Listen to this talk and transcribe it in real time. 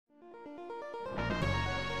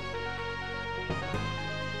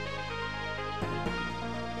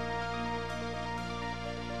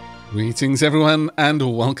Greetings everyone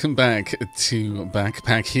and welcome back to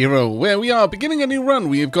Backpack Hero, where we are beginning a new run.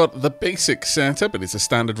 We have got the basic setup, it is a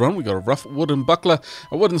standard run. We've got a rough wooden buckler,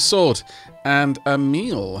 a wooden sword, and a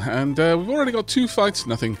meal. And we've already got 2 fights,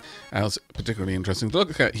 nothing else particularly interesting to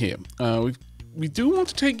look at here. We do want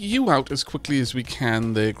to take you out as quickly as we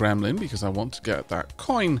can there, Gremlin, because I want to get that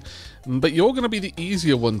coin. But you're going to be the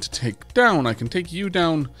easier one to take down. I can take you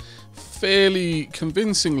down fairly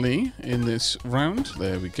convincingly in this round.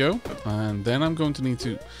 There we go. And then I'm going to need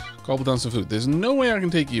to gobble down some food. There's no way I can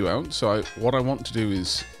take you out, so what I want to do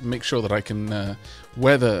is make sure that I can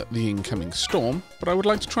weather the incoming storm. But I would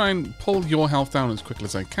like to try and pull your health down as quickly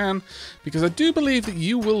as I can, because I do believe that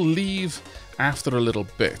you will leave after a little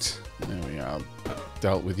bit. There we are.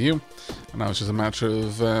 Dealt with you. And now it's just a matter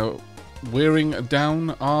of wearing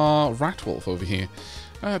down our rat wolf over here.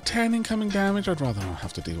 10 incoming damage. I'd rather not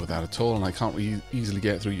have to deal with that at all, and I can't easily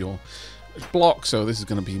get through your block, so this is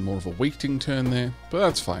going to be more of a waiting turn there. But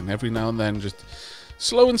that's fine. Every now and then, just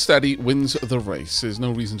slow and steady wins the race. There's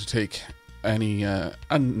no reason to take any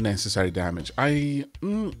unnecessary damage.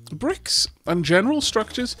 Bricks and general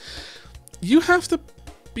structures, you have to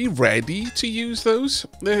be ready to use those.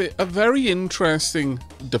 They're a very interesting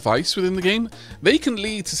device within the game. They can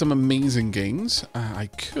lead to some amazing gains. I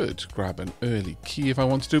could grab an early key if I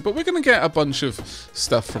wanted to, but we're going to get a bunch of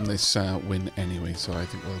stuff from this win anyway, so I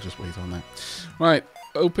think we'll just wait on that. Right,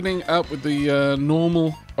 opening up with the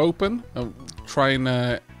normal open. Try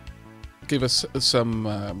and give us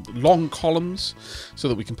some long columns so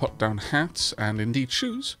that we can put down hats and indeed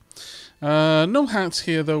shoes. No hats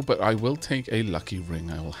here though, but I will take a lucky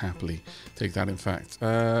ring. I will happily take that, in fact.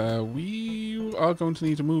 We are going to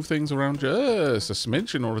need to move things around just a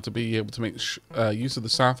smidge in order to be able to make use of the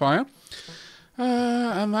sapphire.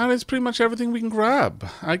 And that is pretty much everything we can grab.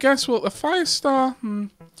 I guess, well, a fire star,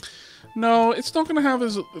 no, it's not going to have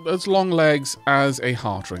as long legs as a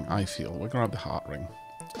heart ring, I feel. We'll grab the heart ring.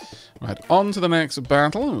 Right, on to the next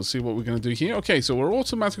battle, and we'll see what we're going to do here. Okay, so we're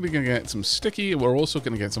automatically going to get some sticky, and we're also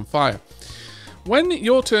going to get some fire. When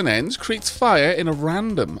your turn ends, creates fire in a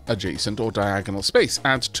random adjacent or diagonal space.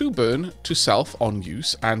 Adds 2 burn to self on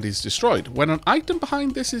use and is destroyed. When an item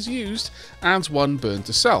behind this is used, adds 1 burn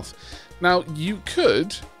to self. Now, you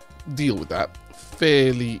could deal with that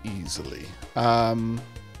fairly easily. And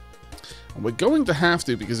we're going to have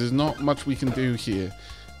to, because there's not much we can do here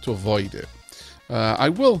to avoid it. I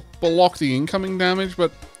will block the incoming damage,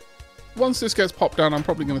 but once this gets popped down, I'm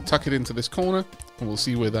probably going to tuck it into this corner, and we'll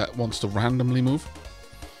see where that wants to randomly move.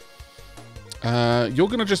 You're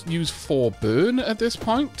going to just use 4 burn at this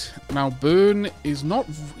point. Now, burn is not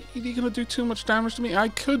really going to do too much damage to me. I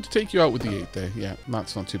could take you out with the 8 there. Yeah,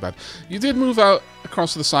 that's not too bad. You did move out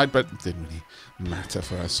across to the side, but it didn't really matter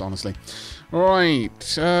for us, honestly.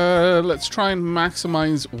 Right, let's try and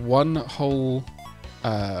maximize one whole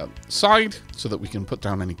side so that we can put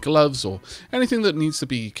down any gloves or anything that needs to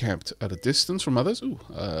be kept at a distance from others. Ooh,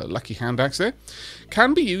 lucky hand axe there.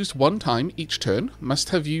 Can be used 1 time each turn. Must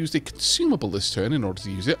have used a consumable this turn in order to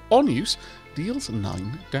use it. On use, deals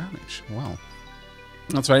 9 damage. Wow.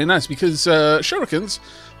 That's very nice, because shurikens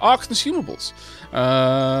are consumables.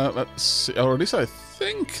 Or at least I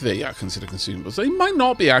think they are considered consumables. They might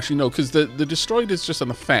not be, actually, no, because the destroyed is just an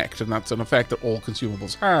effect, and that's an effect that all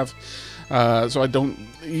consumables have. So I don't,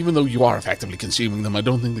 even though you are effectively consuming them, I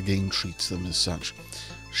don't think the game treats them as such.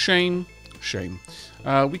 Shame, shame.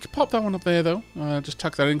 We could pop that one up there, though. Just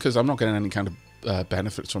tuck that in, because I'm not getting any kind of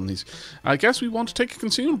benefits from these. I guess we want to take a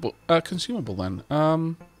consumable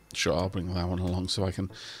then. Sure, I'll bring that one along so I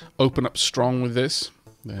can open up strong with this.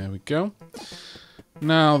 There we go.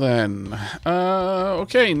 Now then,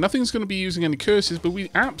 okay, nothing's going to be using any curses, but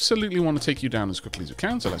we absolutely want to take you down as quickly as we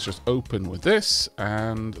can, so let's just open with this,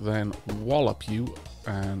 and then wallop you,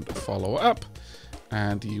 and follow up,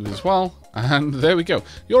 and you as well, and there we go.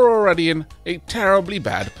 You're already in a terribly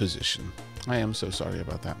bad position. I am so sorry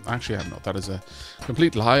about that. Actually, I'm not. That is a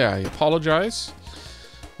complete lie. I apologize.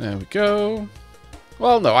 There we go.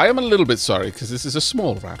 Well, no, I am a little bit sorry, because this is a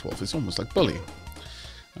small rat wolf. It's almost like bullying.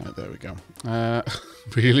 There we go.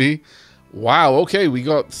 Really? Wow, okay, we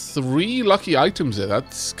got 3 lucky items there.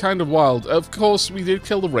 That's kind of wild. Of course, we did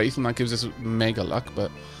kill the Wraith, and that gives us mega luck, but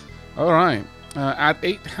alright. Add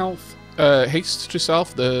 8 health, haste to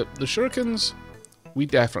self. The shurikens, we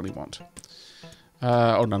definitely want.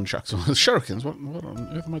 Oh, nunchucks. Shurikens, what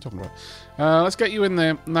on earth am I talking about? Let's get you in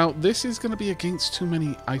there. Now, this is going to be against too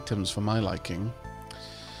many items for my liking.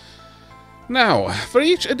 Now, for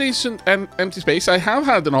each adjacent empty space, I have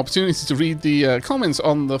had an opportunity to read the comments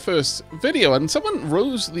on the first video, and someone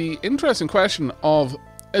rose the interesting question of,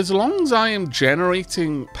 as long as I am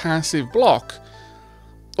generating passive block,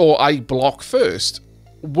 or I block first,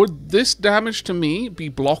 would this damage to me be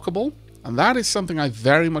blockable? And that is something I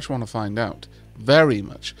very much want to find out. Very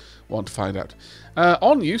much want to find out.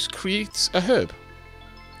 On use creates a herb.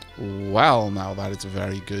 Well, now that is a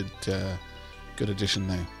very good good addition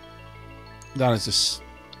there. That is a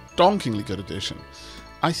stonkingly good addition.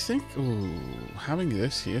 I think, ooh, having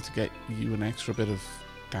this here to get you an extra bit of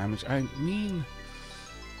damage. I mean,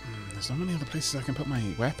 there's not many other places I can put my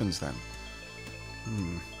weapons then.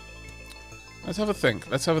 Let's have a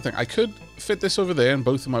think. Let's have a think. I could fit this over there and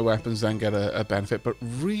both of my weapons then get a benefit, but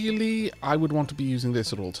really, I would want to be using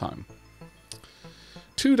this at all time.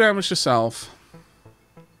 2 damage to self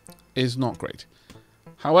is not great.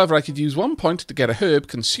 However, I could use 1 point to get a herb,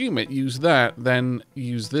 consume it, use that, then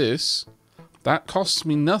use this. That costs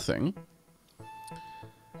me nothing.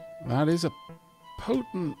 That is a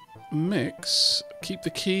potent mix. Keep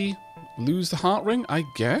the key, lose the heart ring, I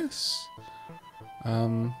guess.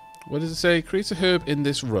 What does it say? Creates a herb in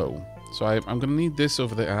this row. So I'm going to need this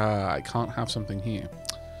over there. Ah, I can't have something here.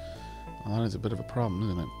 Well, that is a bit of a problem,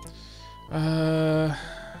 isn't it?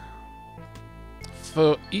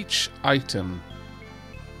 For each item.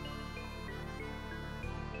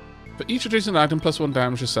 For each adjacent item, plus 1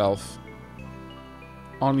 damage yourself.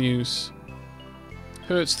 On use.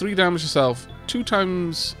 Hurts 3 damage yourself. 2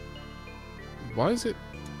 times... Why is it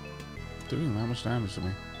doing that much damage to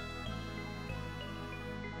me?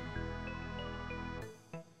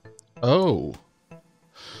 Oh.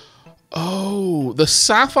 Oh, the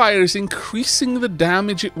sapphire is increasing the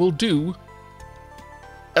damage it will do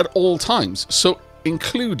at all times. So,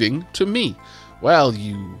 including to me. Well,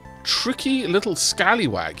 you tricky little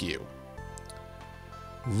scallywag, you.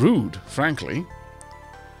 Rude, frankly.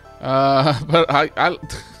 But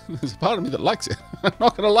there's a part of me that likes it. I'm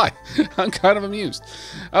not going to lie. I'm kind of amused.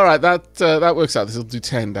 Alright, that works out. This will do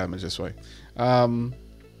 10 damage this way.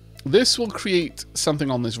 This will create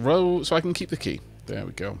something on this row, so I can keep the key. There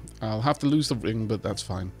we go. I'll have to lose the ring, but that's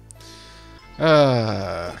fine.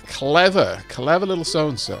 Clever. Clever little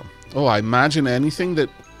so-and-so. Oh, I imagine anything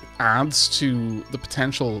that adds to the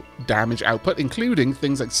potential damage output, including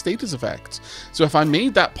things like status effects. So if I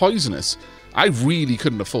made that poisonous, I really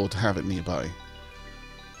couldn't afford to have it nearby.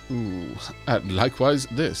 Ooh. Likewise,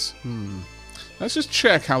 this. Let's just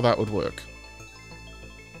check how that would work.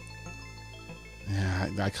 Yeah,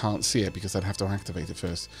 I can't see it because I'd have to activate it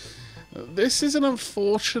first. This is an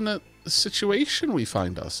unfortunate situation we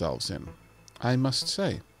find ourselves in, I must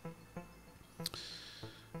say.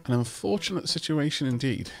 An unfortunate situation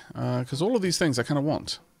indeed. Because all of these things I kind of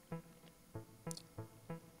want.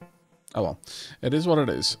 Oh well. It is what it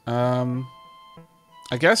is.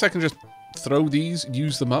 I guess I can just throw these,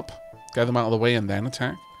 use them up, get them out of the way, and then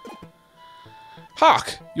attack.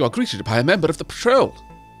 Hark! You are greeted by a member of the patrol.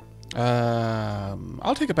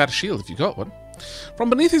 I'll take a better shield if you got one. From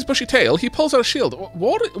beneath his bushy tail, he pulls out a shield.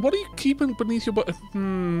 What are you keeping beneath your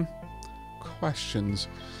questions.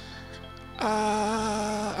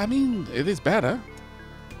 I mean, it is better.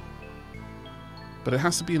 But it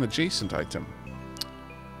has to be an adjacent item.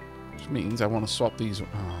 Which means I want to swap these.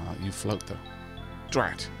 Ah, you float though.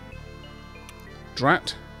 Drat.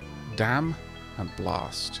 Drat, damn, and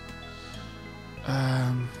blast.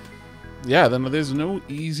 Yeah, then there's no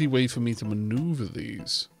easy way for me to maneuver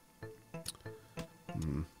these.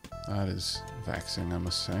 That is vexing, I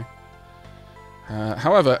must say.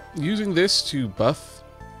 However, using this to buff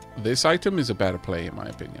this item is a better play, in my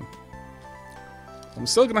opinion. I'm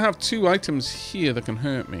still going to have 2 items here that can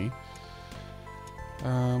hurt me.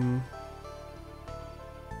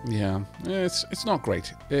 Yeah, it's not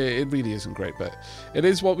great. It really isn't great, but it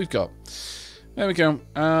is what we've got. There we go.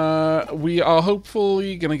 We are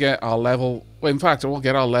hopefully going to get our level. Well, in fact, we'll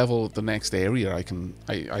get our level at the next area.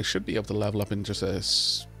 I should be able to level up in just a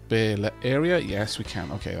spare area. Yes, we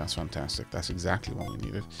can. Okay, that's fantastic. That's exactly what we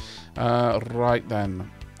needed. Right then.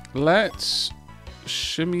 Let's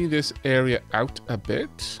shimmy this area out a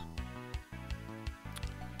bit.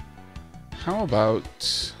 How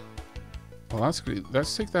about... Well, that's great.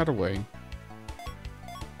 Let's take that away.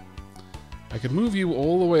 I could move you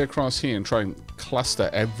all the way across here and try and cluster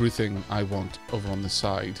everything I want over on the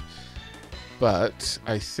side. But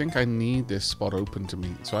I think I need this spot open to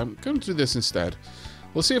me. So I'm going to do this instead.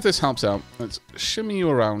 We'll see if this helps out. Let's shimmy you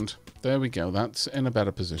around. There we go. That's in a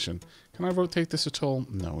better position. Can I rotate this at all?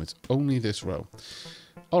 No, it's only this row.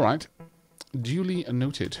 All right. Duly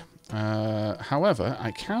noted. However,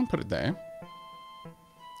 I can put it there.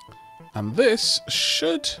 And this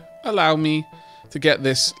should allow me to get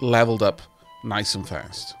this leveled up nice and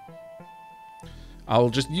fast. I'll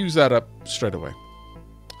just use that up straight away,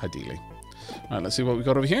 ideally. All right, let's see what we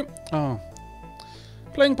got over here. Oh,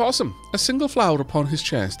 Playing possum. A single flower upon his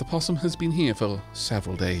chest. The possum has been here for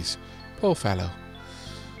several days. Poor fellow.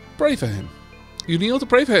 Pray for him. You kneel to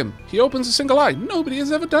pray for him. He opens a single eye. Nobody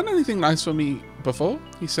has ever done anything nice for me before,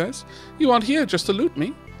 he says. You aren't here just to loot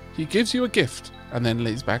me. He gives you a gift and then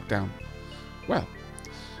lays back down. Well.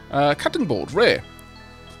 Cutting board. Rare.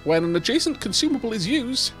 When an adjacent consumable is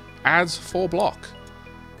used, adds 4 block.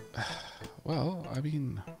 Well, I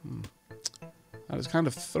mean... that has kind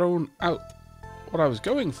of thrown out what I was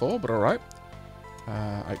going for, but alright.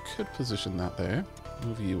 I could position that there.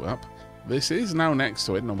 Move you up. This is now next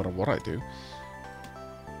to it, no matter what I do.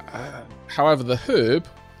 However, the herb,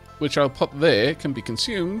 which I'll put there, can be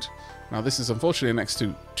consumed. Now, this is unfortunately next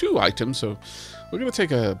to 2 items, so we're going to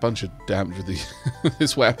take a bunch of damage with the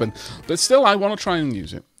this weapon. But still, I want to try and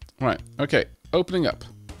use it. Right, okay. Opening up.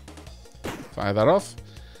 Fire that off.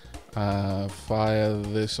 Fire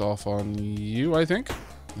this off on you, I think.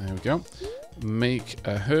 There we go. Make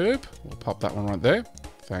a herb. We'll pop that one right there.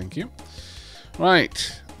 Thank you.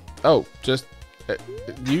 Right. Oh, just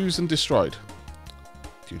used and destroyed.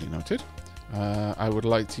 Duly noted. I would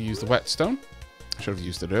like to use the whetstone. I should have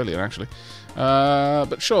used it earlier, actually.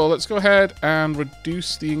 But sure, let's go ahead and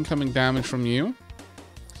reduce the incoming damage from you.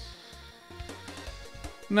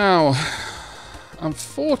 Now,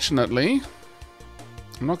 unfortunately,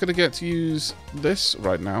 I'm not going to get to use this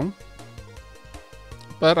right now.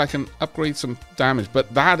 But I can upgrade some damage.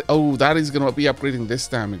 But that, oh, that is going to be upgrading this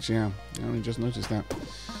damage, yeah. I only just noticed that.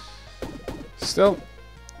 Still,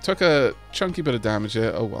 took a chunky bit of damage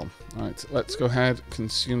there. Oh, well. Alright, let's go ahead,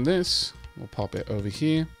 consume this. We'll pop it over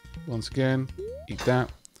here. Once again, eat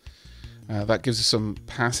that. That gives us some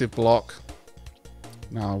passive block.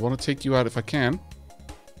 Now, I want to take you out if I can.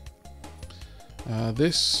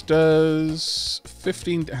 This does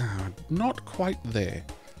 15... not quite there.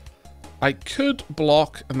 I could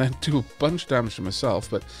block and then do a bunch of damage to myself,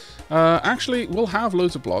 but actually, we'll have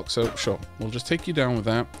loads of blocks, so sure. We'll just take you down with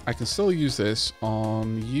that. I can still use this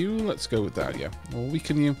on you. Let's go with that, yeah. We'll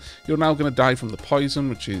weaken you. You're now going to die from the poison,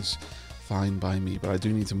 which is fine by me, but I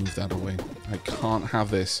do need to move that away. I can't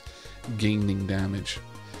have this gaining damage.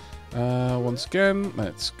 Once again,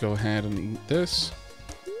 let's go ahead and eat this.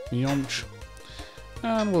 Yonch.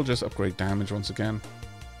 And we'll just upgrade damage once again.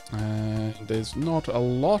 There's not a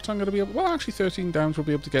lot I'm going to be able... Well, actually 13 damage we'll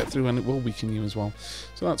be able to get through, and it will weaken you as well.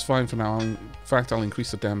 So that's fine for now. In fact, I'll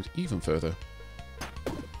increase the damage even further.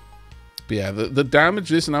 But yeah, the damage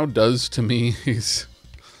this now does to me is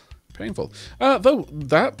painful. Though,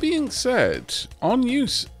 that being said, on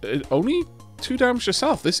use, only 2 damage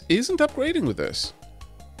yourself. This isn't upgrading with this.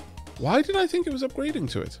 Why did I think it was upgrading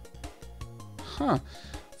to it? Huh.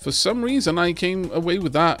 For some reason, I came away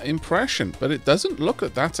with that impression, but it doesn't look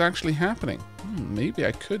like that's actually happening. Maybe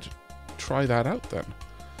I could try that out then.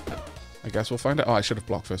 I guess we'll find out. Oh, I should have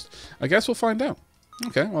blocked first. I guess we'll find out.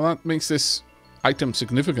 Okay, well, that makes this item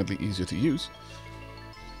significantly easier to use.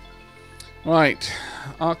 Right.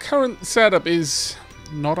 Our current setup is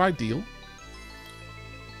not ideal.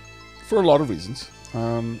 For a lot of reasons.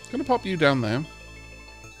 I'm going to pop you down there.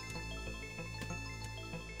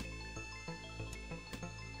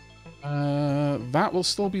 That will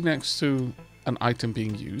still be next to an item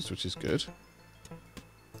being used, which is good.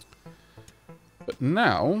 But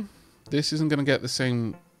now, this isn't going to get the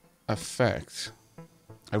same effect.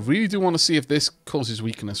 I really do want to see if this causes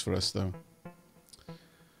weakness for us, though.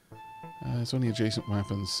 It's only adjacent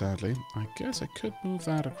weapons, sadly. I guess I could move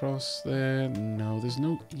that across there. No, there's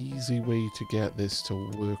no easy way to get this to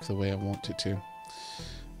work the way I want it to.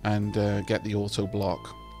 And get the auto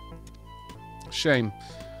block. Shame.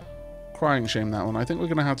 Crying shame, that one. I think we're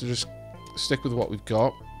going to have to just stick with what we've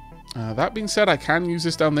got. That being said, I can use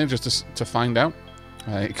this down there just to find out.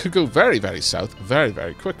 It could go very, very south very,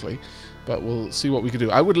 very quickly, but we'll see what we can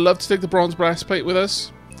do. I would love to take the bronze breastplate with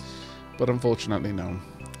us, but unfortunately, no.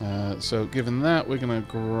 So given that, we're going to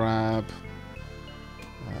grab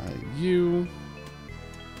you.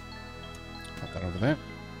 Pop that over there.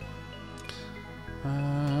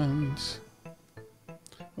 And...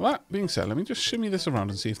 well, that being said, let me just shimmy this around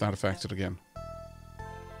and see if that affects it again.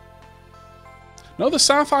 No, the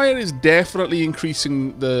sapphire is definitely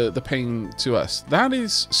increasing the pain to us. That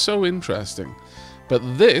is so interesting. But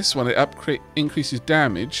this, when it increases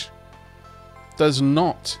damage, does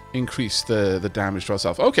not increase the damage to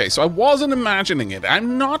ourselves. Okay, so I wasn't imagining it.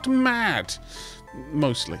 I'm not mad.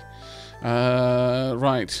 Mostly.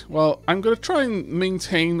 Right. Well, I'm going to try and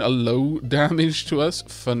maintain a low damage to us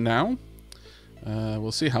for now.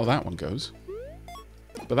 We'll see how that one goes.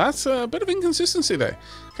 But that's a bit of inconsistency there.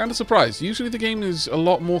 Kind of surprised. Usually the game is a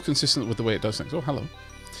lot more consistent with the way it does things. Oh, hello.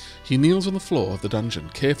 He kneels on the floor of the dungeon,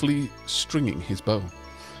 carefully stringing his bow.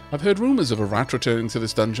 I've heard rumours of a rat returning to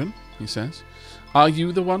this dungeon, he says. Are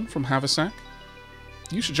you the one from Aavak?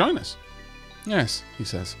 You should join us. Yes, he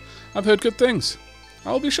says. I've heard good things.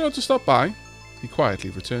 I'll be sure to stop by. He quietly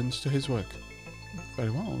returns to his work. Very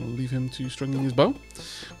well, I'll leave him to stringing his bow.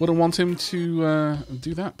 Wouldn't want him to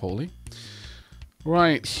do that poorly.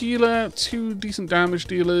 Right, healer, 2 decent damage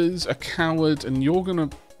dealers, a coward, and you're going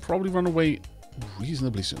to probably run away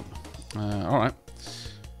reasonably soon. Alright.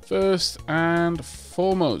 First and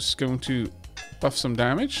foremost, going to buff some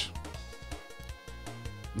damage.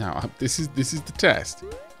 Now, this is the test.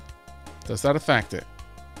 Does that affect it?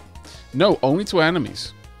 No, only to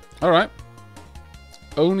enemies. Alright.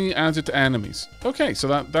 Only adds it to enemies. Okay, so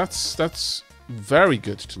that's very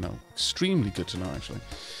good to know. Extremely good to know, actually.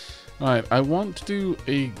 Alright, I want to do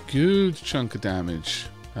a good chunk of damage.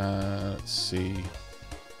 Let's see.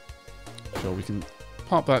 Sure, we can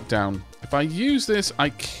pop that down. If I use this, I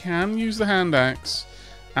can use the hand axe,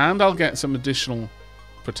 and I'll get some additional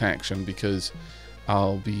protection because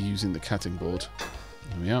I'll be using the cutting board.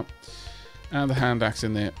 There we are. And the hand axe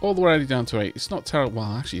in there, all the way down to 8. It's not terrible.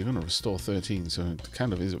 Well, actually, you're going to restore 13, so it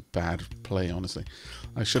kind of is a bad play, honestly.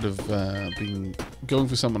 I should have been going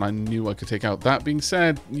for someone I knew I could take out. That being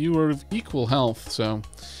said, you were of equal health, so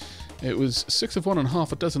it was 6 of one and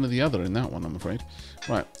half a dozen of the other in that one, I'm afraid.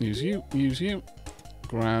 Right, use you, use you.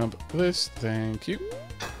 Grab this, thank you.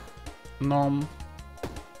 Nom.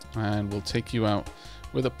 And we'll take you out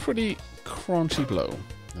with a pretty crunchy blow.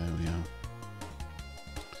 There we are.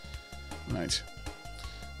 Right.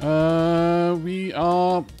 We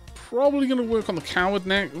are probably going to work on the coward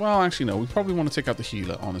next. Well, actually, no. We probably want to take out the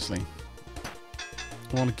healer, honestly.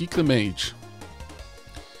 I want to geek the mage.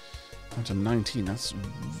 Down to 19. That's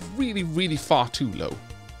really, really far too low,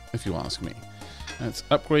 if you ask me. Let's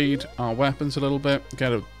upgrade our weapons a little bit.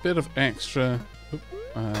 Get a bit of extra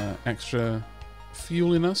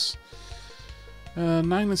fuel in us.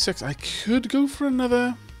 9 and 6. I could go for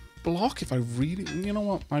another block if I really... You know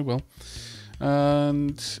what? I will.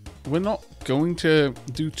 And we're not going to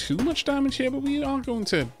do too much damage here, but we are going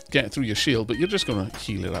to get through your shield, but you're just going to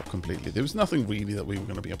heal it up completely. There was nothing really that we were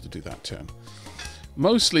going to be able to do that turn.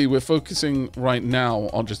 Mostly, we're focusing right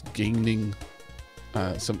now on just gaining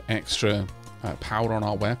some extra power on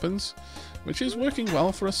our weapons, which is working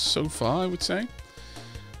well for us so far, I would say.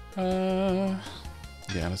 Yeah,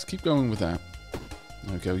 let's keep going with that.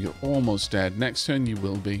 There we go, you're almost dead. Next turn you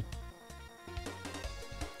will be.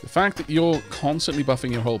 The fact that you're constantly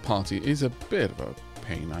buffing your whole party is a bit of a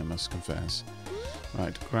pain, I must confess.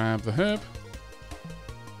 Right, grab the herb.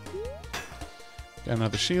 Get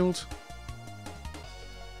another shield.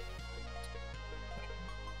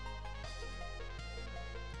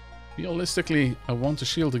 Realistically, I want a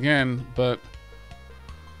shield again, but...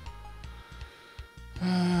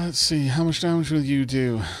 let's see, how much damage will you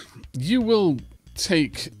do? You will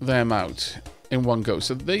take them out in one go,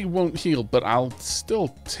 so they won't heal, but I'll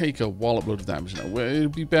still take a wallop load of damage now. It'll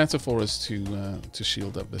be better for us to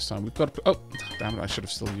shield up this time. We've got to... Oh, damn it, I should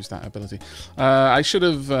have still used that ability. I should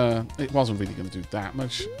have... it wasn't really going to do that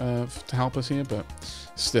much to help us here, but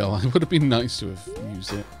still, it would have been nice to have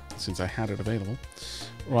used it since I had it available.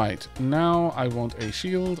 Right, now I want a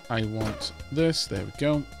shield. I want this. There we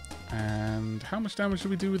go. And how much damage do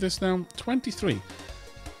we do with this now? 23.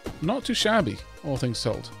 Not too shabby, all things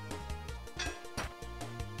told.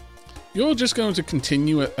 You're just going to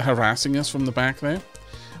continue harassing us from the back there.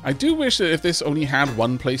 I do wish that if this only had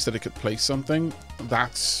one place that it could place something,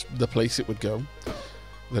 that's the place it would go.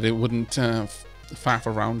 That it wouldn't faff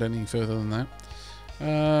around any further than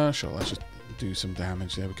that. Sure, let's just do some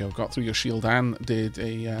damage. There we go. Got through your shield and did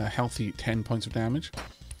a healthy 10 points of damage.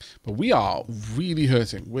 But we are really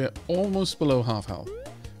hurting. We're almost below half health.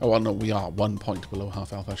 Oh, well, no, we are 1 point below half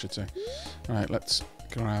health, I should say. All right, let's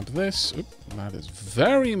grab this. Oop, that is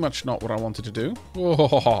very much not what I wanted to do.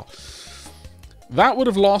 Oh, that would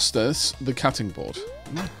have lost us the cutting board.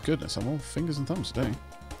 My goodness, I'm all fingers and thumbs today.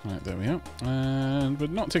 All right, there we are. And we're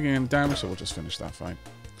not taking any damage, so we'll just finish that fight.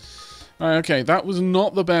 All right, okay, that was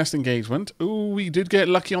not the best engagement. Ooh, we did get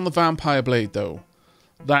lucky on the vampire blade, though.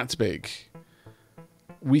 That's big.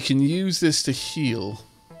 We can use this to heal.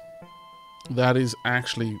 That is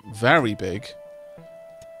actually very big.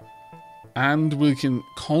 And we can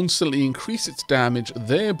constantly increase its damage,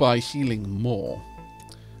 thereby healing more.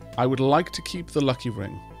 I would like to keep the lucky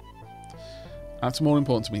ring. That's more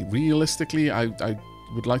important to me. Realistically, I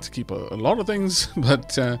would like to keep a lot of things,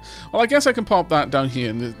 but well, I guess I can pop that down here,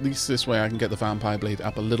 and at least this way I can get the vampire blade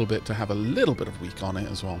up a little bit to have a little bit of weak on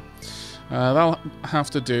it as well. That'll have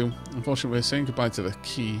to do. Unfortunately, we're saying goodbye to the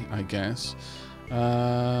key, I guess.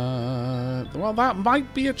 Well, that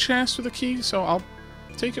might be a chest with a key, so I'll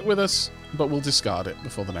take it with us, but we'll discard it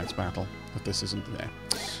before the next battle if this isn't there.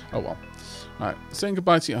 Oh well. Alright, saying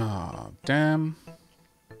goodbye to you. Ah, damn.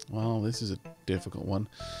 Well, this is a difficult one.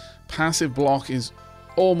 Passive block is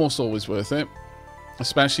almost always worth it,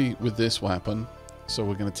 especially with this weapon. So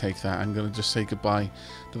we're going to take that. I'm going to just say goodbye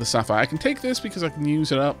to the Sapphire. I can take this because I can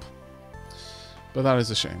use it up, but that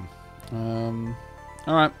is a shame.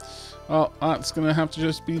 Alright, well, that's going to have to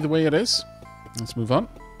just be the way it is. Let's move on.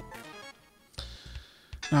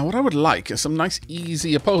 Now, what I would like are some nice,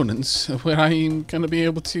 easy opponents where I'm going to be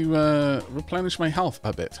able to replenish my health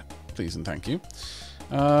a bit. Please and thank you.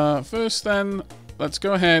 First, then, let's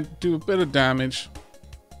go ahead, do a bit of damage.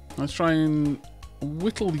 Let's try and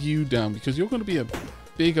whittle you down, because you're going to be a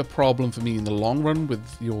bigger problem for me in the long run with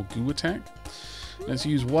your goo attack. Let's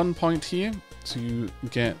use 1 point here to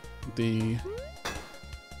get the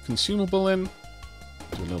consumable in.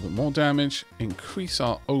 Do a little bit more damage. Increase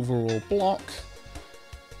our overall block.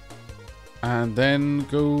 And then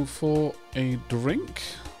go for a drink.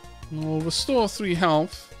 We'll restore 3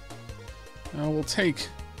 health. We'll take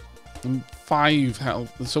 5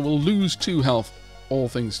 health. So we'll lose 2 health, all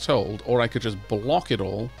things told. Or I could just block it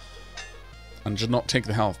all and just not take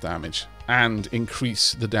the health damage. And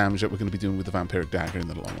increase the damage that we're going to be doing with the Vampiric Dagger in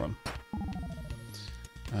the long run.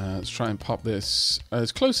 Let's try and pop this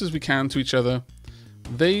as close as we can to each other.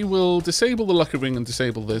 They will disable the Lucky Ring and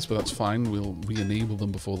disable this, but that's fine. We'll re-enable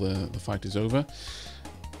them before the fight is over.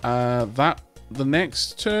 The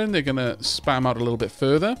next turn, they're going to spam out a little bit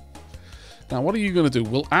further. Now, what are you going to do?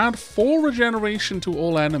 We'll add 4 regeneration to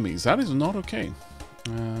all enemies. That is not okay.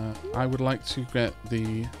 I would like to get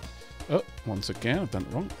the... Oh, once again, I've done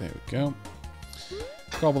it wrong. There we go.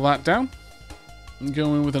 Gobble that down. And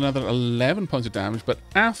go in with another 11 points of damage, but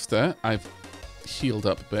after I've healed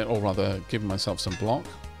up a bit, or rather given myself some block.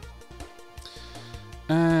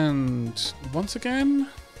 And once again?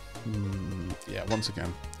 Yeah, once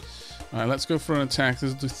again. Alright, let's go for an attack.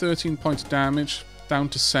 This will do 13 points of damage. Down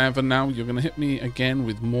to 7 now. You're going to hit me again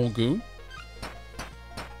with more goo.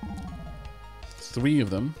 3 of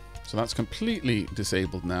them. So that's completely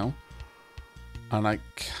disabled now. And I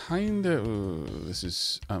kind of... Oh, this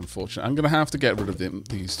is unfortunate. I'm going to have to get rid of them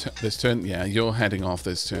this turn. Yeah, you're heading off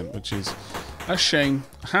this turn, which is a shame.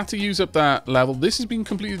 I had to use up that level. This has been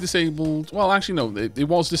completely disabled. Well, actually, no. It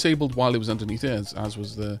was disabled while it was underneath it, as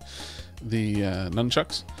was the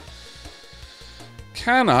nunchucks.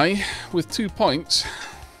 Can I, with 2 points,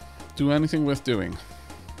 do anything worth doing?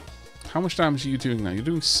 How much damage are you doing now? You're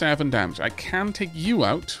doing 7 damage. I can take you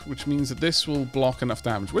out, which means that this will block enough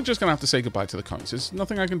damage. We're just going to have to say goodbye to the coins. There's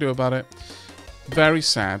nothing I can do about it. Very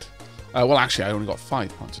sad. Well, actually, I only got 5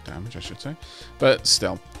 points of damage, I should say. But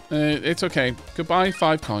still, it's okay. Goodbye,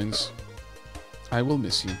 5 coins. I will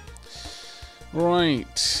miss you.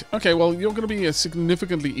 Right. Okay, well, you're going to be a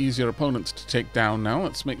significantly easier opponent to take down now.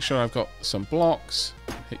 Let's make sure I've got some blocks.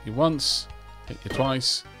 Hit you once. Hit you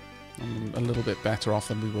twice. I'm a little bit better off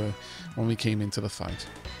than we were when we came into the fight.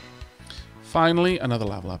 Finally, another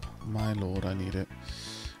level up. My lord, I need it.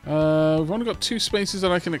 We've only got 2 spaces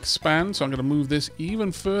that I can expand, so I'm going to move this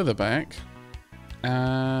even further back.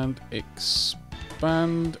 And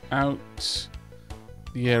expand out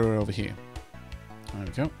the area over here. There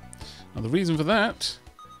we go. Now the reason for that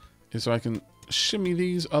is so I can shimmy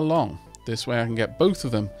these along. This way I can get both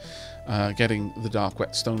of them getting the Dark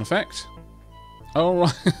Whetstone effect.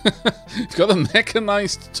 Alright, it's got a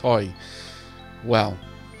mechanized toy. Well,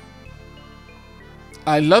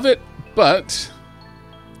 I love it, but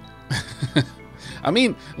I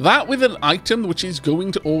mean, that with an item which is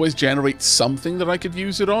going to always generate something that I could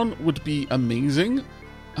use it on would be amazing.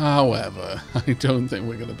 However, I don't think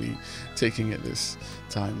we're going to be taking it this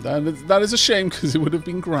time. That is a shame, because it would have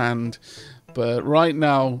been grand. But right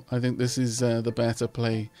now, I think this is the better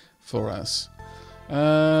play for us.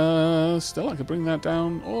 Still, I could bring that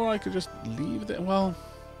down, or I could just leave it there. Well,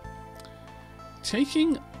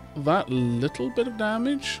 taking that little bit of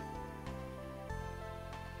damage...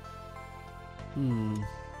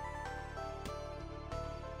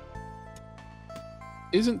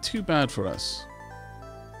 isn't too bad for us.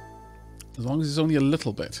 As long as it's only a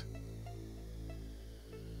little bit.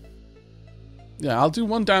 Yeah, I'll do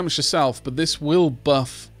 1 damage to self, but this will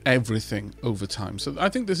buff everything over time. So I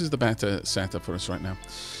think this is the better setup for us right now.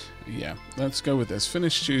 Yeah, let's go with this.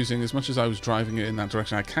 Finish choosing. As much as I was driving it in that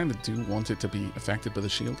direction, I kind of do want it to be affected by the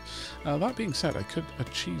shield. That being said, I could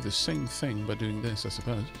achieve the same thing by doing this, I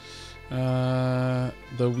suppose.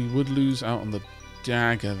 Though we would lose out on the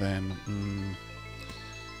dagger then.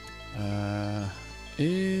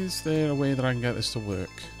 Is there a way that I can get this to work?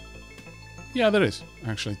 Yeah, there is,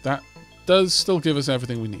 actually. That does still give us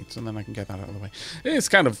everything we need. So then I can get that out of the way. It's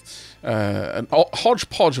kind of a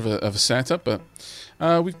hodgepodge of a setup, but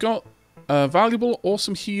we've got valuable,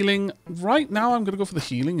 awesome healing. Right now I'm going to go for the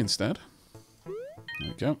healing instead. There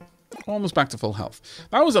we go. Almost back to full health.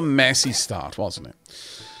 That was a messy start, wasn't it?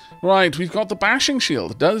 Right, we've got the bashing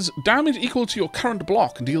shield. Does damage equal to your current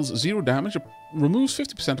block and deals 0 damage. Removes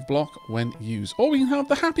 50% of block when used. Or we can have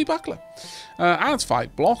the happy buckler. Adds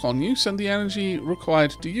 5 block on use and the energy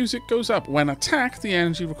required to use it goes up. When attacked, the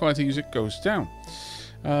energy required to use it goes down.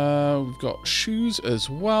 We've got shoes as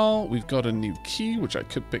well. We've got a new key, which I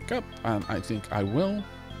could pick up, and I think I will.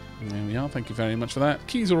 There we are. Thank you very much for that.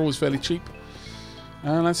 Keys are always fairly cheap.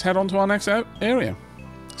 And let's head on to our next area.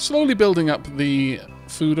 Slowly building up the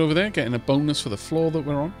food over there, getting a bonus for the floor that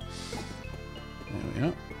we're on. There we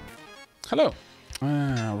are. Hello.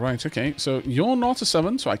 Right, okay. So you're not a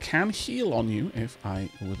summon, so I can heal on you if I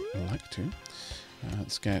would like to.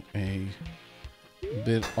 Let's get a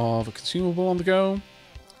bit of a consumable on the go.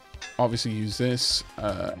 Obviously use this.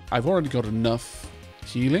 I've already got enough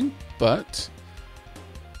healing, but...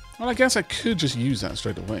 well, I guess I could just use that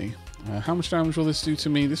straight away. How much damage will this do to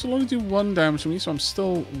me? This will only do 1 damage to me, so I'm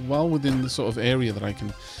still well within the sort of area that I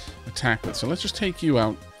can attack with. So let's just take you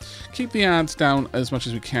out. Keep the ads down as much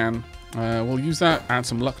as we can. We'll use that, add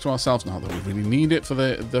some luck to ourselves. Not that we really need it for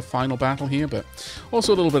the final battle here, but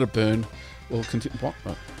also a little bit of burn. We'll continue. What?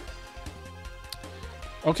 Oh.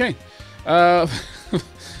 Okay.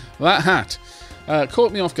 That hat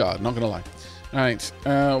caught me off guard, not going to lie. Alright,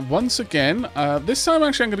 once again, this time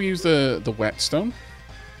actually I'm going to use the whetstone.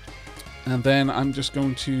 And then I'm just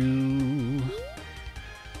going to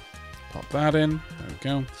pop that in. There we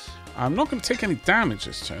go. I'm not going to take any damage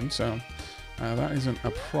this turn, so that isn't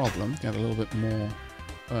a problem. Get a little bit more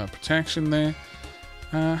protection there.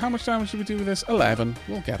 How much damage do we do with this? 11.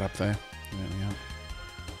 We'll get up there. There we go.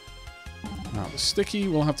 Now, the sticky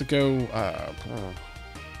will have to go...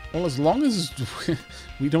 well, as long as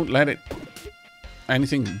we don't let it...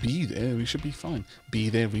 anything be there, we should be fine. Be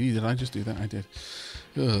there, really? Did I just do that? I did.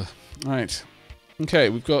 Ugh. Right. Okay,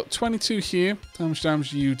 we've got 22 here. How much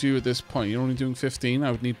damage do you do at this point? You're only doing 15. I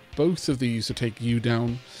would need both of these to take you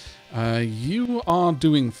down. You are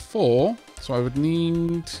doing 4, so I would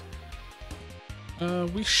need...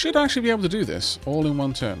 we should actually be able to do this all in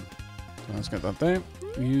one turn. So let's get that there.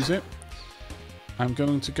 Use it. I'm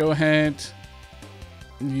going to go ahead...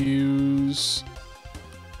 use...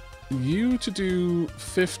 you to do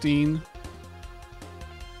 15...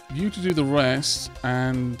 you to do the rest,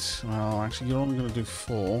 and, well, actually, you're only going to do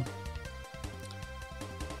 4.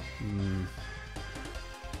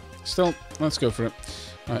 Still, let's go for it.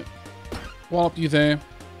 Right. Wallop you there.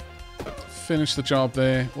 Finish the job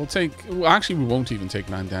there. We'll take... well, actually, we won't even take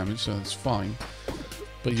 9 damage, so that's fine.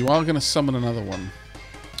 But you are going to summon another one.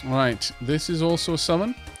 Right. This is also a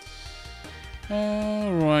summon.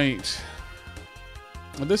 Right.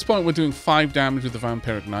 At this point, we're doing 5 damage with the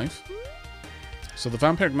vampiric knife. So the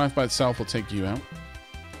vampiric knife by itself will take you out.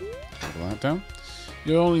 Pull that down.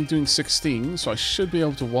 You're only doing 16, so I should be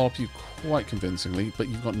able to wallop you quite convincingly, but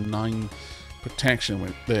you've got 9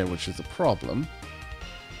 protection there, which is the problem.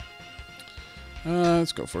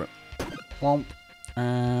 Let's go for it. Womp.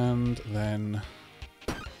 And then...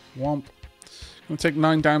 womp. Going to take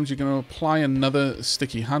 9 damage. You're going to apply another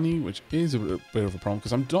sticky honey, which is a bit of a problem,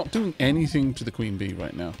 because I'm not doing anything to the queen bee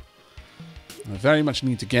right now. I very much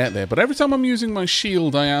need to get there, but every time I'm using my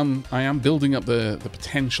shield, I am building up the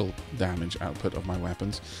potential damage output of my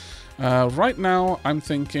weapons. Right now, I'm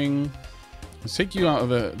thinking, let's take you out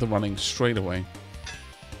of the running straight away.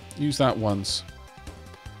 Use that once.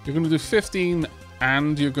 You're going to do 15,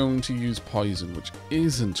 and you're going to use poison, which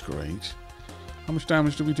isn't great. How much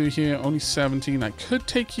damage do we do here? Only 17. I could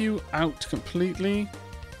take you out completely.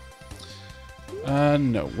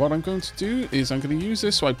 No. What I'm going to do is I'm going to use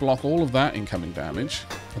this so I block all of that incoming damage,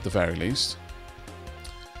 at the very least.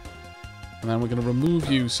 And then we're going to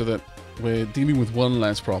remove you so that we're dealing with one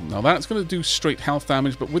less problem. Now that's going to do straight health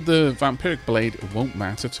damage, but with the vampiric blade, it won't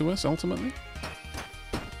matter to us, ultimately.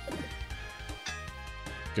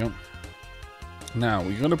 Go. Now,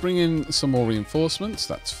 we're going to bring in some more reinforcements.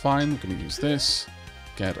 That's fine. We're going to use this.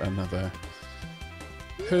 Get another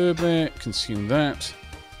herb there. Consume that.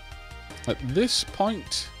 At this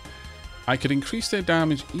point, I could increase their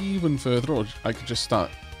damage even further, or I could just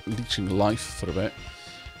start leeching life for a bit.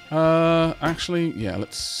 Actually, yeah,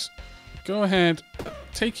 let's go ahead,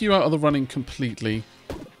 take you out of the running completely.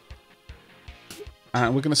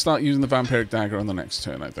 And we're going to start using the vampiric dagger on the next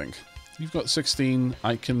turn, I think. You've got 16.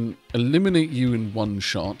 I can eliminate you in one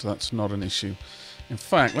shot. That's not an issue. In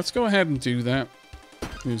fact, let's go ahead and do that.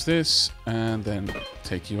 Use this, and then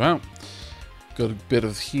take you out. Got a bit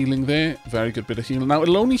of healing there. Very good bit of healing. Now,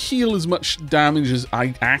 it'll only heal as much damage as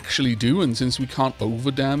I actually do, and since we can't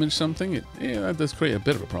over-damage something, that does create a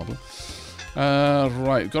bit of a problem.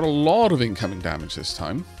 Right, got a lot of incoming damage this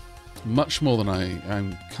time. Much more than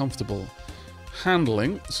I'm comfortable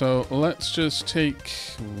handling. So let's just take...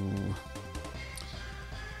 Ooh.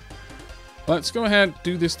 Let's go ahead,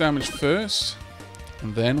 do this damage first,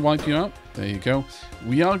 and then wipe you out. There you go.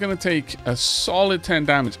 We are going to take a solid 10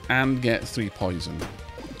 damage and get 3 poison.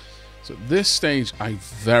 So at this stage, I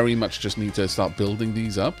very much just need to start building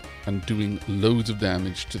these up and doing loads of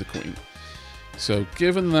damage to the queen. So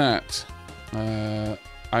given that,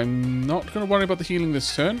 I'm not going to worry about the healing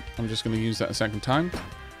this turn. I'm just going to use that a second time.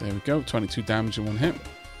 There we go, 22 damage in one hit.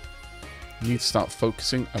 You need to start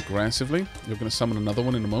focusing aggressively. You're going to summon another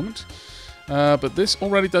one in a moment. But this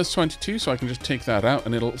already does 22, so I can just take that out,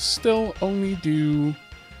 and it'll still only do...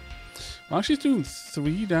 Well, actually, it's doing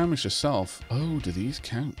 3 damage to self. Oh, do these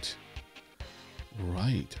count?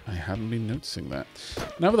 Right, I hadn't been noticing that.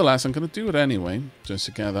 Nevertheless, I'm going to do it anyway, just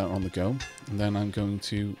to get that on the go. And then I'm going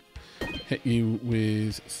to hit you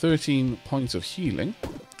with 13 points of healing.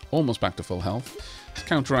 Almost back to full health. It's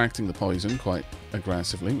counteracting the poison quite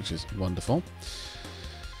aggressively, which is wonderful.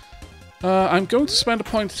 I'm going to spend a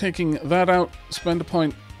point taking that out, spend a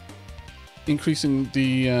point increasing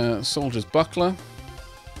the soldier's buckler.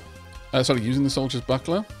 Using the soldier's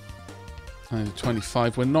buckler.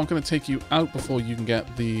 25. We're not going to take you out before you can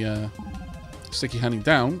get the sticky honey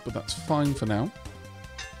down, but that's fine for now.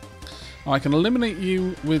 I can eliminate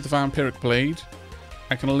you with the vampiric blade.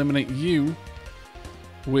 I can eliminate you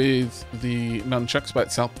with the nunchucks by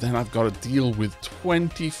itself, but then I've got to deal with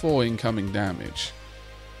 24 incoming damage.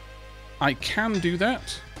 I can do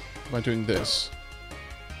that by doing this.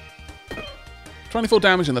 24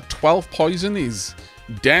 damage and the 12 poison is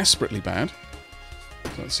desperately bad.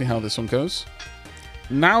 So let's see how this one goes.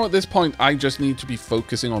 Now at this point, I just need to be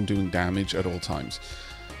focusing on doing damage at all times.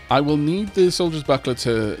 I will need the soldier's buckler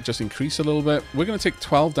to just increase a little bit. We're going to take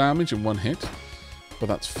 12 damage in one hit, but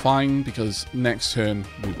that's fine because next turn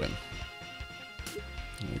we win.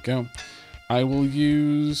 There we go. I will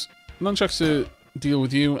use nunchucks to deal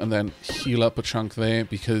with you and then heal up a chunk there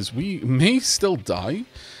because we may still die.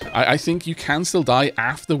 I think you can still die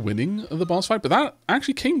after winning the boss fight, but that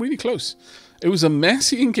actually came really close. It was a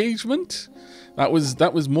messy engagement. That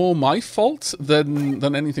was more my fault than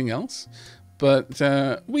anything else. But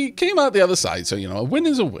we came out the other side, so, you know, a win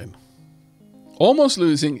is a win. Almost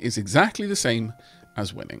losing is exactly the same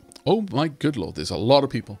as winning. Oh my good lord, there's a lot of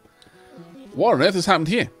people. What on earth has happened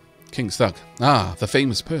here? King Thug. Ah, the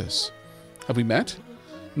famous purse. Have we met?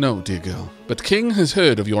 No, dear girl, but King has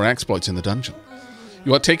heard of your exploits in the dungeon.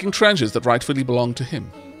 You are taking treasures that rightfully belong to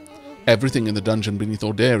him. Everything in the dungeon beneath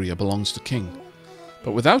Orderia belongs to King.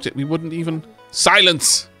 But without it, we wouldn't even...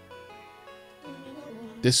 Silence!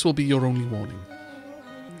 This will be your only warning.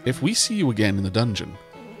 If we see you again in the dungeon,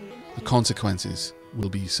 the consequences will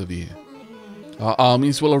be severe. Our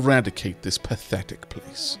armies will eradicate this pathetic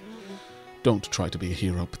place. Don't try to be a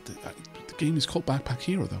hero, but the game is called Backpack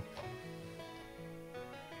Hero, though.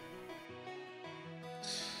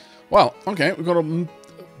 Well, okay, we've got a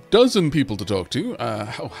dozen people to talk to.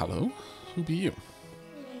 Oh, hello. Who be you?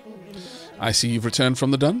 I see you've returned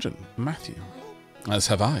from the dungeon, Matthew. As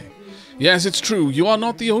have I. Yes, it's true. You are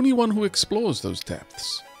not the only one who explores those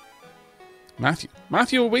depths.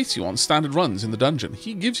 Matthew awaits you on standard runs in the dungeon.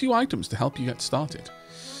 He gives you items to help you get started.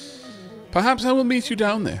 Perhaps I will meet you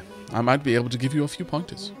down there. I might be able to give you a few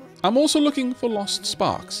pointers. I'm also looking for lost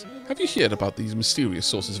sparks. Have you heard about these mysterious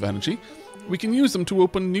sources of energy? We can use them to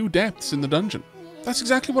open new depths in the dungeon. That's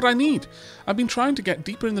exactly what I need. I've been trying to get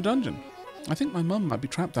deeper in the dungeon. I think my mum might be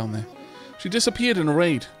trapped down there. She disappeared in a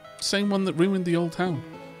raid. Same one that ruined the old town.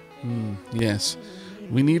 Yes.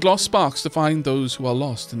 We need lost sparks to find those who are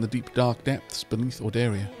lost in the deep dark depths beneath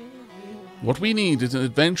Orderia. What we need is an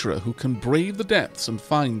adventurer who can brave the depths and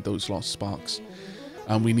find those lost sparks.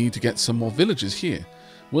 And we need to get some more villagers here.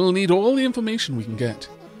 We'll need all the information we can get.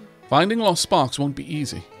 Finding lost sparks won't be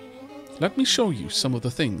easy. Let me show you some of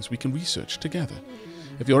the things we can research together.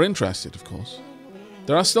 If you're interested, of course.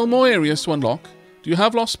 There are still more areas to unlock. Do you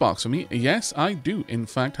have lost sparks for me? Yes, I do, in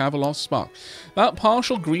fact, have a lost spark. That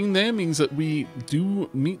partial green there means that we do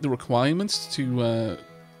meet the requirements to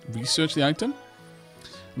research the item.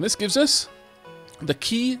 And this gives us the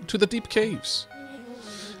key to the deep caves.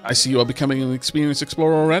 I see you are becoming an experienced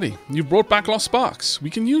explorer already. You've brought back lost sparks.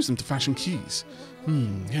 We can use them to fashion keys.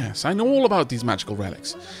 Yes, I know all about these magical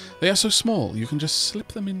relics. They are so small, you can just slip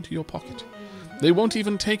them into your pocket. They won't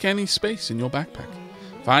even take any space in your backpack.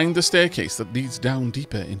 Find the staircase that leads down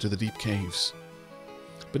deeper into the deep caves.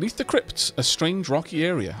 Beneath the crypts, a strange rocky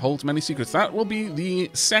area holds many secrets. That will be the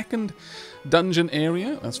second dungeon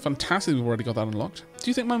area. That's fantastic. We've already got that unlocked. Do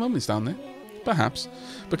you think my mum is down there? Perhaps.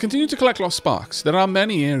 But continue to collect lost sparks. There are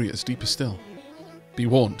many areas deeper still. Be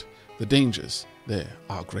warned, the dangers there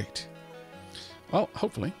are great. Well,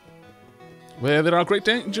 hopefully. Where there are great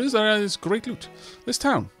dangers, there is great loot. This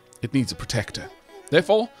town, it needs a protector.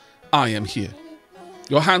 Therefore, I am here.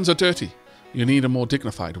 Your hands are dirty. You need a more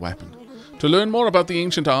dignified weapon. To learn more about the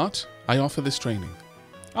ancient art, I offer this training.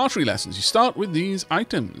 Archery lessons. You start with these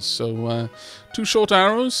items. So, 2 short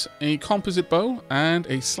arrows, a composite bow, and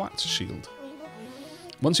a slat shield.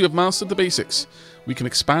 Once you have mastered the basics, we can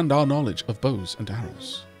expand our knowledge of bows and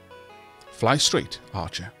arrows. Fly straight,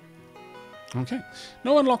 archer. Okay.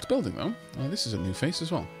 No unlocked building, though. This is a new face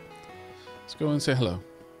as well. Let's go and say hello.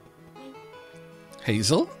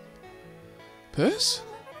 Hazel? Perse?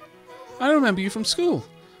 I remember you from school.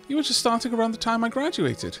 You were just starting around the time I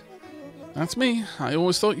graduated. That's me. I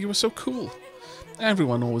always thought you were so cool.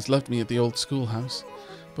 Everyone always loved me at the old schoolhouse,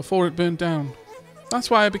 before it burned down. That's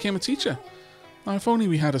why I became a teacher. Now, if only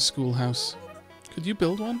we had a schoolhouse. Could you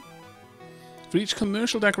build one? For each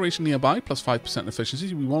commercial decoration nearby, plus 5%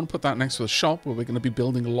 efficiency, we won't put that next to a shop where we're going to be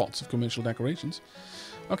building lots of commercial decorations.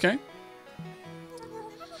 Okay.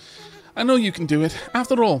 I know you can do it.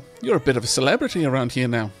 After all, you're a bit of a celebrity around here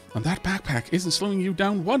now, and that backpack isn't slowing you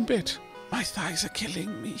down one bit. My thighs are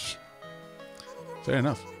killing me. Fair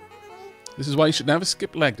enough. This is why you should never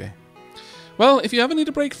skip leg day. Well, if you ever need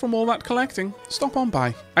a break from all that collecting, stop on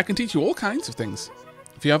by. I can teach you all kinds of things.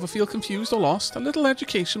 If you ever feel confused or lost, a little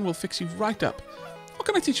education will fix you right up. What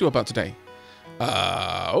can I teach you about today?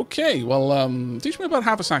 Okay, well, teach me about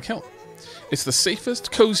Haversack Hill. It's the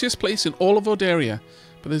safest, coziest place in all of Ordaria,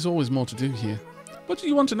 but there's always more to do here. What do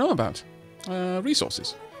you want to know about?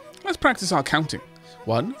 Resources. Let's practice our counting.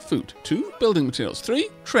 1, food. 2, building materials. 3,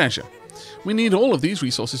 treasure. We need all of these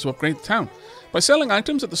resources to upgrade the town. By selling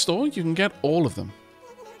items at the store, you can get all of them.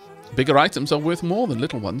 Bigger items are worth more than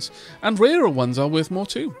little ones, and rarer ones are worth more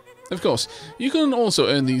too. Of course, you can also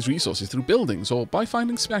earn these resources through buildings or by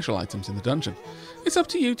finding special items in the dungeon. It's up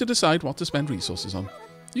to you to decide what to spend resources on.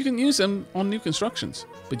 You can use them on new constructions,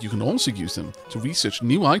 but you can also use them to research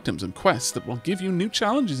new items and quests that will give you new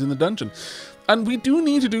challenges in the dungeon. And we do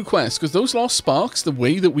need to do quests, because those lost sparks, the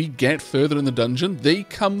way that we get further in the dungeon, they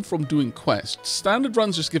come from doing quests. Standard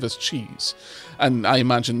runs just give us cheese. And I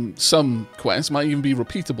imagine some quests might even be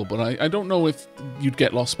repeatable, but I don't know if you'd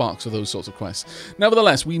get lost sparks for those sorts of quests.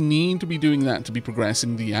 Nevertheless, we need to be doing that to be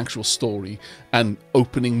progressing the actual story and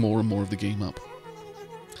opening more and more of the game up.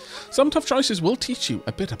 Some tough choices will teach you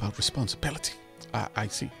a bit about responsibility. I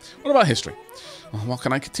see. What about history? Well, what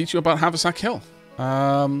can I teach you about Haversack Hill?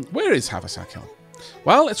 Where is Haversack Hill?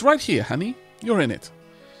 Well, it's right here, honey. You're in it.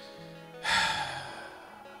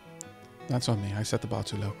 That's on me. I set the bar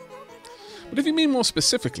too low. But if you mean more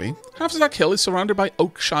specifically, Haversack Hill is surrounded by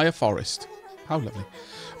Oakshire Forest. How lovely.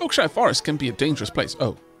 Oakshire Forest can be a dangerous place.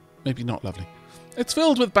 Oh, maybe not lovely. It's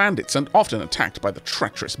filled with bandits and often attacked by the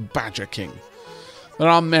treacherous Badger King. There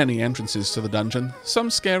are many entrances to the dungeon, some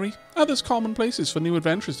scary, others common places for new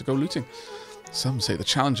adventurers to go looting. Some say the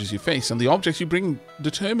challenges you face and the objects you bring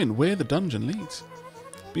determine where the dungeon leads.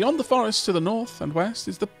 Beyond the forest to the north and west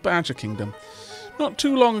is the Badger Kingdom. Not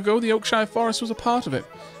too long ago the Oakshire Forest was a part of it,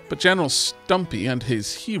 but General Stumpy and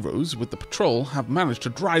his heroes with the patrol have managed to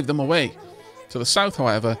drive them away. To the south,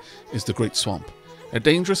 however, is the Great Swamp, a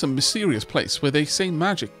dangerous and mysterious place where they say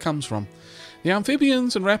magic comes from. The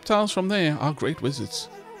amphibians and reptiles from there are great wizards.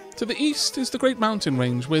 To the east is the Great Mountain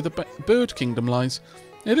Range where the Bird Kingdom lies.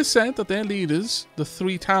 It is said that their leaders, the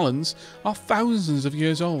Three Talons, are thousands of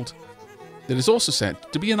years old. It is also said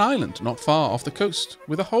to be an island not far off the coast,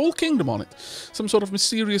 with a whole kingdom on it. Some sort of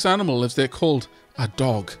mysterious animal lives there called a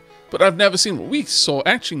dog, but I've never seen one. We saw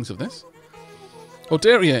etchings of this.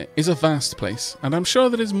 Ordaria is a vast place, and I'm sure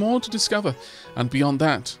there is more to discover, and beyond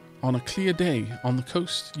that, on a clear day on the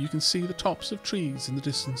coast, you can see the tops of trees in the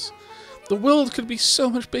distance. The world could be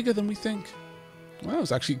so much bigger than we think. Well, that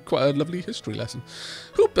was actually quite a lovely history lesson.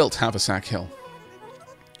 Who built Haversack Hill?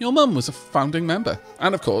 Your mum was a founding member.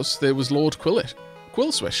 And of course, there was Lord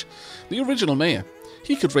Quillswish, the original mayor.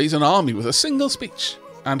 He could raise an army with a single speech.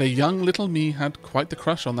 And a young little me had quite the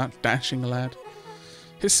crush on that dashing lad.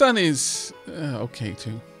 His son is okay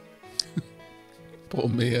too. Poor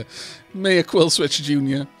Mayor Quillswitch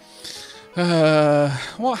Jr.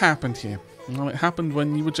 What happened here? Well, it happened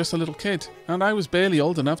when you were just a little kid, and I was barely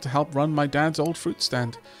old enough to help run my dad's old fruit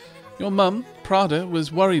stand. Your mum, Prada,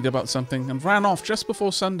 was worried about something and ran off just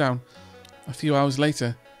before sundown. A few hours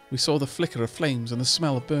later, we saw the flicker of flames and the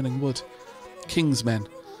smell of burning wood. King's men.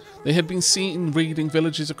 They had been seen raiding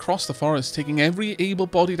villages across the forest, taking every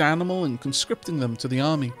able-bodied animal and conscripting them to the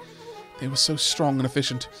army. They were so strong and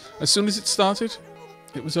efficient. As soon as it started,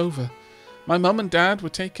 it was over. My mum and dad were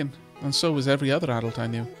taken, and so was every other adult I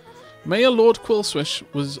knew. Mayor Lord Quillswish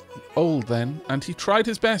was old then, and he tried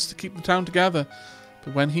his best to keep the town together.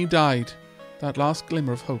 But when he died, that last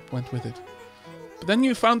glimmer of hope went with it. But then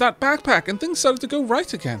you found that backpack, and things started to go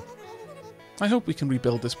right again. I hope we can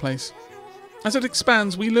rebuild this place. As it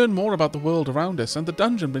expands, we learn more about the world around us and the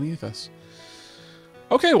dungeon beneath us.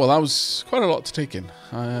 Okay, well, that was quite a lot to take in.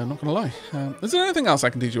 I'm not going to lie. Is there anything else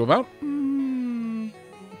I can teach you about?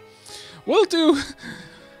 Will do.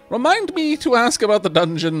 Remind me to ask about the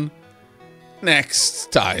dungeon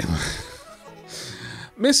next time.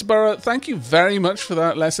 Miss Burrow, thank you very much for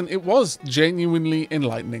that lesson. It was genuinely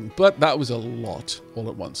enlightening, but that was a lot all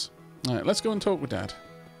at once. All right, let's go and talk with Dad.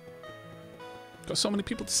 Got so many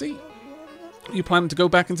people to see. Are you planning to go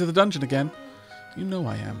back into the dungeon again? You know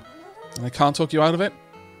I am. And I can't talk you out of it?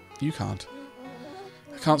 You can't.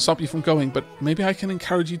 I can't stop you from going, but maybe I can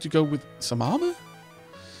encourage you to go with some armor?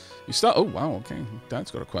 You start... Oh, wow, okay.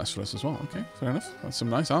 Dad's got a quest for us as well. Okay, fair enough. That's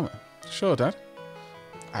some nice armor. Sure, Dad.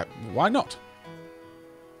 Why not?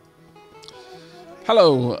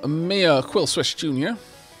 Hello, Mayor Quillswish Jr.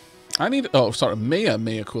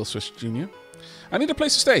 Mayor Quillswish Jr. I need a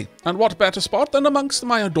place to stay, and what better spot than amongst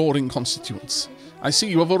my adoring constituents? I see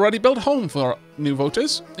you have already built a home for new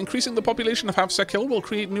voters. Increasing the population of Havsek Hill will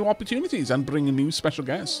create new opportunities and bring new special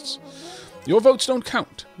guests. Your votes don't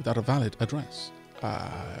count without a valid address.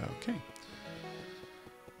 Okay.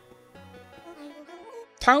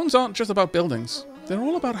 Towns aren't just about buildings. They're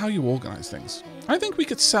all about how you organize things. I think we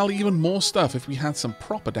could sell even more stuff if we had some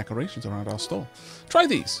proper decorations around our store. Try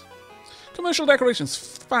these. Commercial decorations,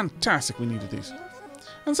 fantastic, we needed these.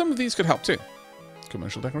 And some of these could help too.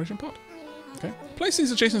 Commercial decoration pot. Okay. Place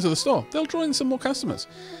these adjacent to the store. They'll draw in some more customers.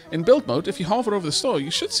 In build mode, if you hover over the store,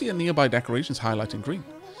 you should see a nearby decorations highlight in green.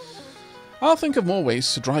 I'll think of more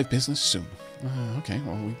ways to drive business soon. Okay,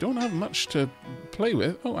 well, we don't have much to play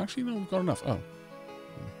with. Oh, actually, no, we've got enough. Oh.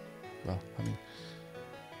 Well, I mean...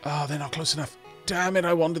 Oh, they're not close enough. Damn it,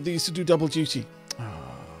 I wanted these to do double duty.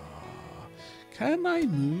 Can I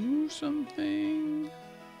move something?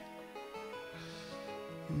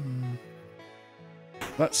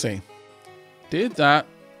 Let's see. Did that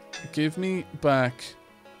give me back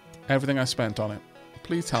everything I spent on it?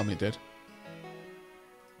 Please tell me it did.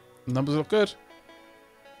 Numbers look good.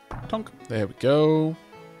 Tonk. There we go.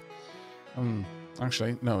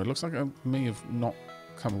 Actually, no, it looks like I may have not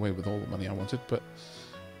come away with all the money I wanted, but...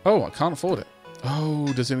 Oh, I can't afford it.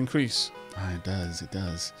 Oh, does it increase? Ah, it does, it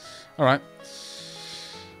does. Alright.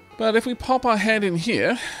 But if we pop our head in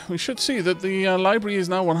here, we should see that the library is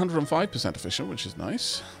now 105% efficient, which is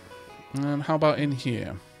nice. And how about in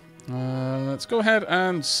here? Let's go ahead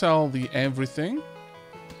and sell the everything.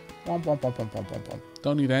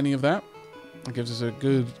 Don't need any of that. That gives us a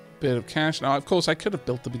good bit of cash. Now, of course, I could have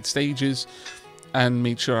built them in stages and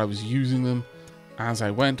made sure I was using them as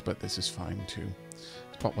I went, but this is fine too.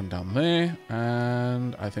 Let's pop one down there,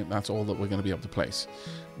 and I think that's all that we're going to be able to place.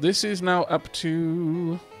 This is now up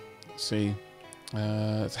to... Let's see.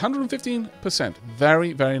 It's 115%.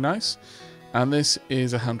 Very, very nice. And this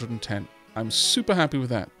is 110. I'm super happy with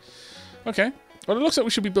that. Okay. Well, it looks like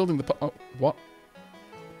we should be building the... Oh, what?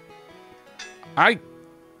 I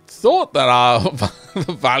thought that our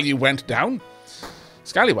the value went down.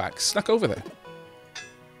 Scallywag snuck over there.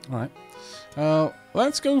 Alright.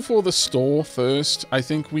 Let's go for the store first. I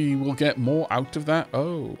think we will get more out of that.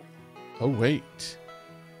 Oh. Oh, wait.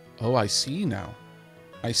 Oh, I see now.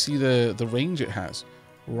 I see the range it has.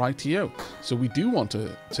 Rightio. So we do want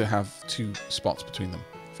to have 2 spots between them.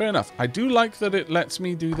 Fair enough. I do like that it lets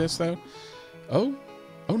me do this, though. Oh?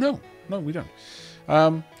 Oh, no. No, we don't.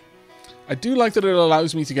 I do like that it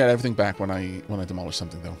allows me to get everything back when I demolish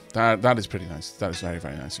something, though. That is pretty nice. That is very,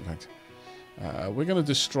 very nice, in fact. We're going to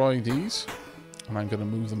destroy these, and I'm going to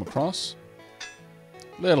move them across.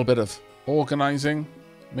 A little bit of organizing,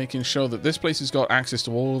 making sure that this place has got access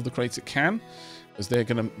to all of the crates it can, because they're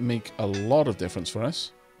going to make a lot of difference for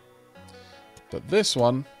us. But this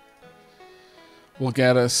one will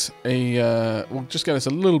get us a will just get us a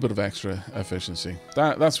little bit of extra efficiency.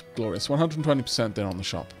 That's glorious. 120% there on the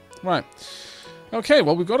shop. Right. Okay,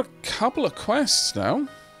 well, we've got a couple of quests now.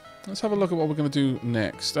 Let's have a look at what we're going to do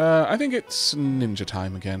next. I think it's ninja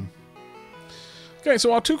time again. Okay,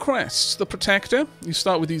 so our 2 quests. The Protector. You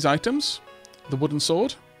start with these items. The wooden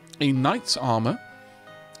sword. A knight's armor.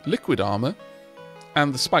 Liquid armor.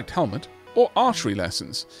 And the spiked helmet. Or archery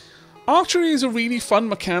lessons. Archery is a really fun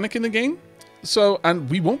mechanic in the game. And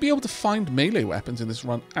we won't be able to find melee weapons in this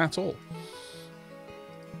run at all.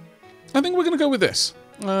 I think we're going to go with this.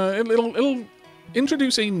 It'll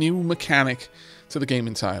introduce a new mechanic to the game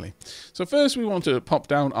entirely. So first we want to pop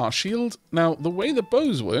down our shield. Now, the way the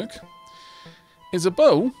bows work is a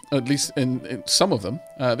bow, at least in some of them,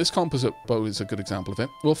 this composite bow is a good example of it,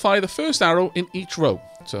 will fire the first arrow in each row.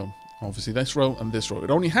 So obviously this row and this row. It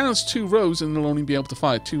only has 2 rows and it'll only be able to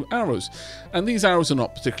fire 2 arrows. And these arrows are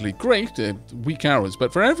not particularly great, they're weak arrows,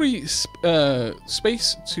 but for every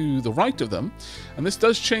space to the right of them, and this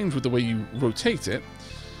does change with the way you rotate it,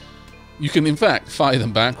 you can in fact fire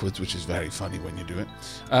them backwards, which is very funny when you do it.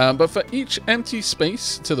 But for each empty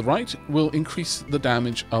space to the right will increase the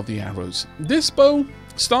damage of the arrows. This bow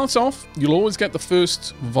starts off, you'll always get the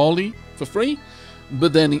first volley for free,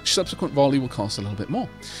 but then each subsequent volley will cost a little bit more.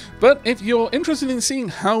 But if you're interested in seeing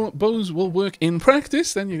how bows will work in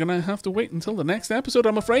practice, then you're going to have to wait until the next episode,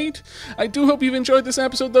 I'm afraid. I do hope you've enjoyed this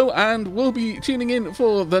episode, though, and we'll be tuning in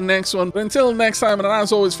for the next one. But until next time, and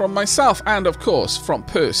as always, from myself, and of course, from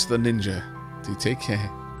Purse the Ninja, do take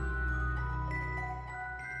care.